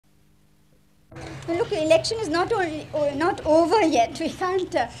Look, election is not over yet. We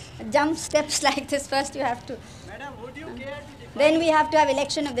can't jump steps like this. First, you have to. Madam, would you care to Then we have to have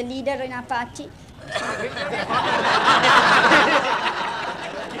election of the leader in our party.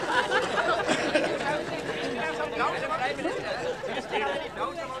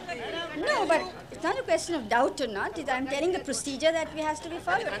 No, but it's not a question of doubt or not. I'm telling the procedure that we has to be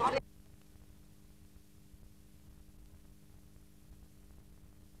followed.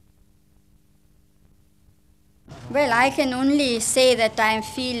 Well, I can only say that I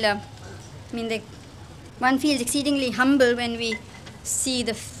feel, one feels exceedingly humble when we see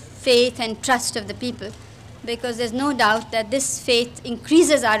the faith and trust of the people, because there's no doubt that this faith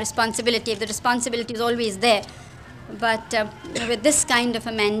increases our responsibility. The responsibility is always there. But with this kind of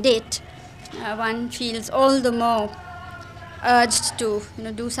a mandate, one feels all the more urged to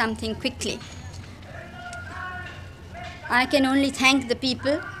do something quickly. I can only thank the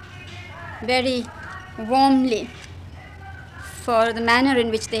people very warmly for the manner in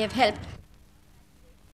which they have helped.